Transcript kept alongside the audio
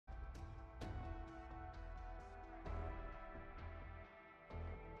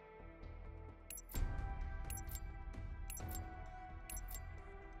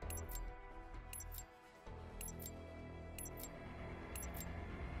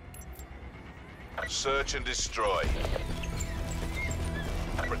Search and destroy.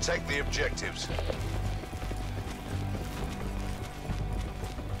 Protect the objectives.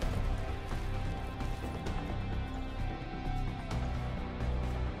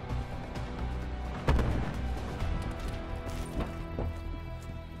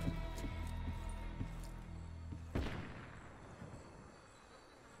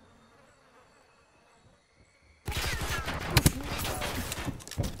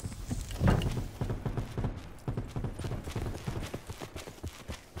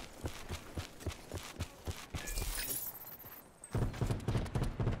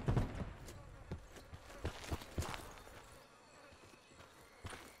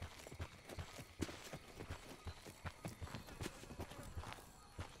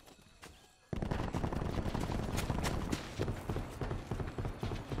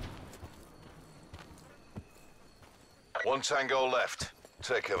 One tango left.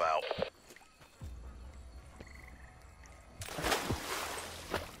 Take him out.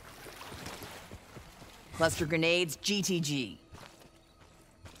 Cluster grenades, GTG.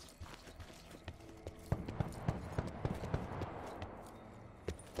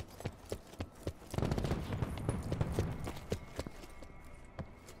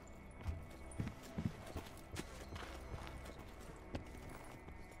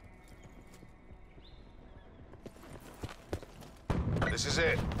 This is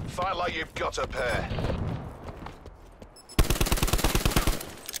it. Fight like you've got a pair.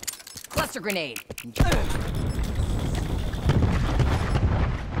 Cluster grenade.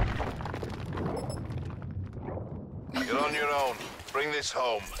 You're on your own. Bring this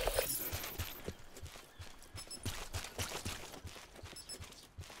home.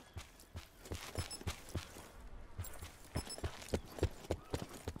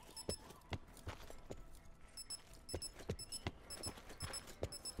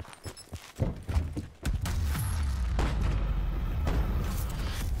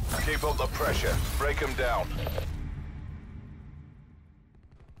 Keep up the pressure. Break them down.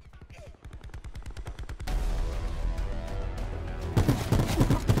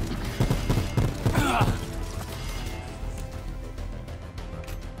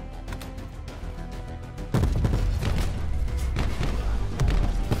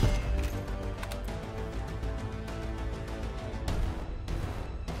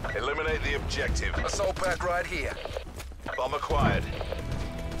 Eliminate the objective. Assault pack right here. Bomb acquired.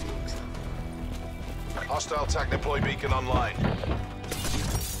 Hostile TAC deploy beacon online.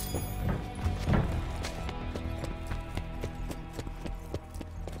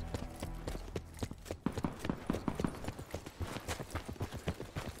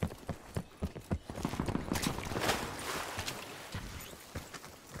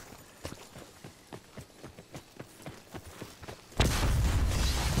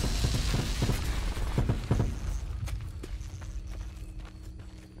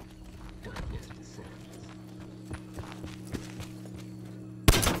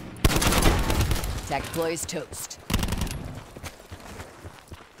 TAC deploys toast.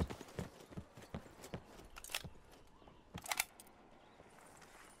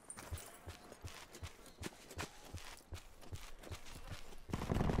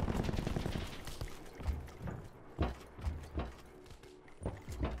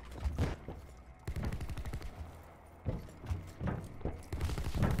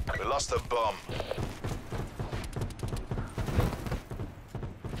 We lost the bomb.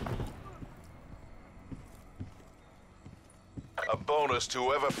 A bonus to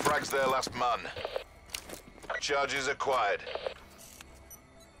whoever frags their last man. Charges acquired.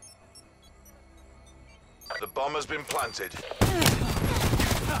 The bomb has been planted.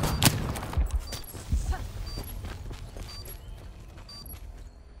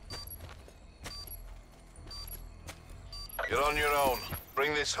 You're on your own.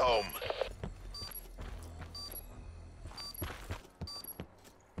 Bring this home.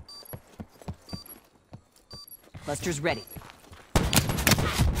 Cluster's ready.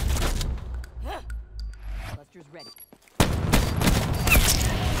 Cluster's ready.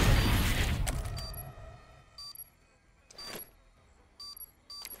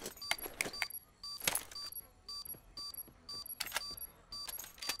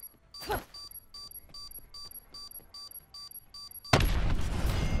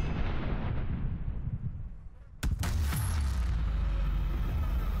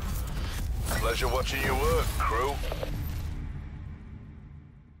 Pleasure watching you work, crew.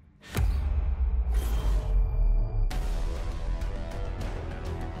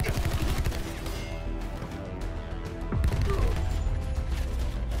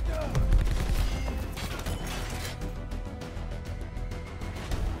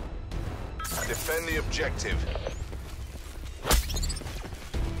 Defend the objective.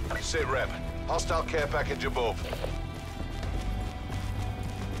 Sit rep. Hostile care package above.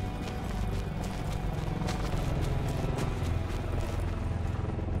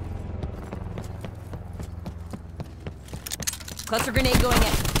 Cluster grenade going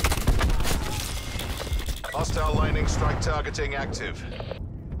in. Hostile lightning strike targeting active.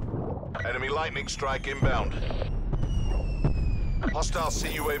 Enemy lightning strike inbound. Hostile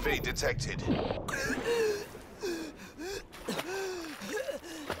CUAV detected.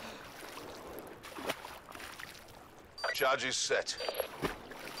 Charges set.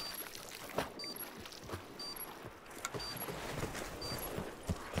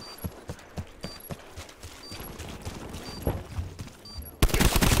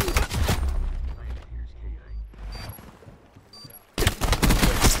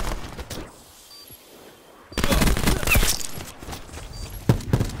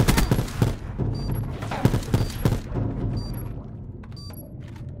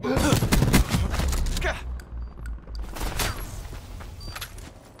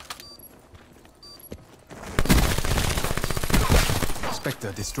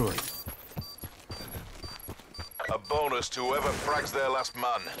 Spectre destroyed. A bonus to whoever frags their last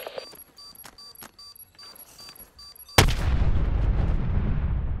man.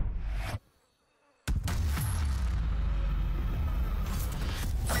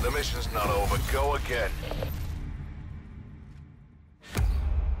 The mission's not over. Go again.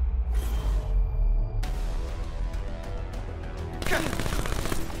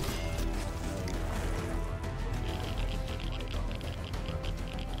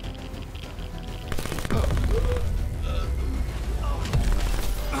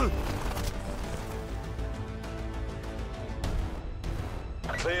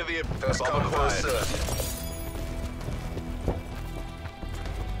 Clear the bomb fired.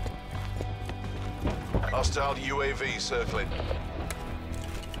 Hostile UAV circling.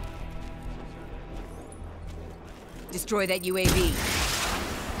 Destroy that UAV.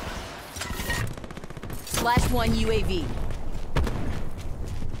 Slash one UAV.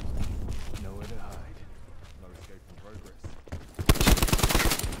 Nowhere to hide. No escape from progress.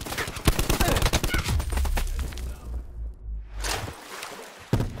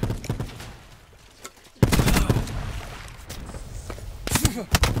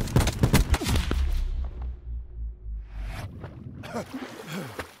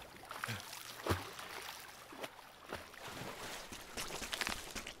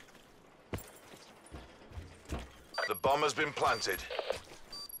 The bomb has been planted.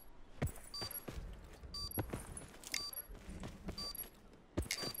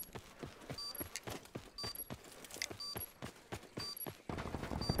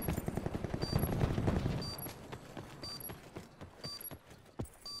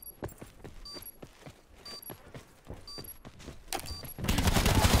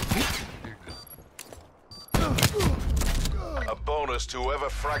 A bonus to whoever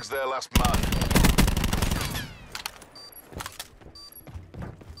frags their last man.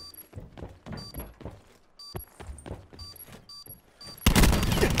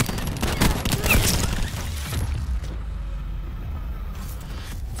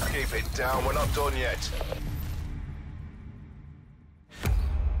 Keep it down, we're not done yet.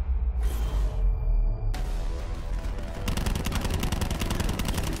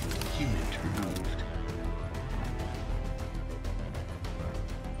 Unit removed.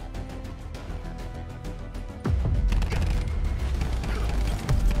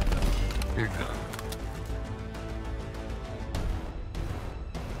 You're gone.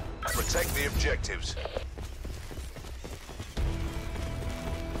 Protect the objectives.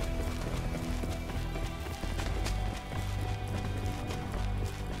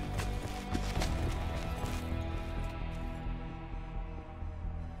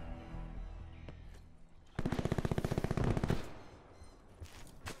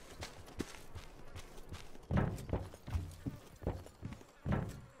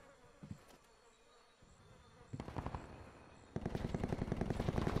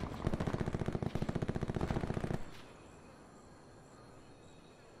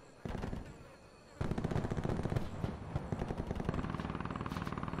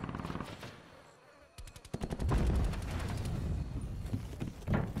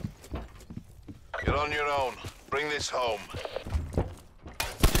 You're on your own. Bring this home.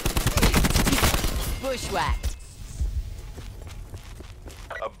 Bushwhacked.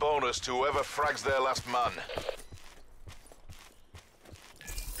 A bonus to whoever frags their last man.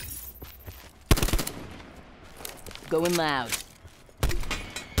 Going loud.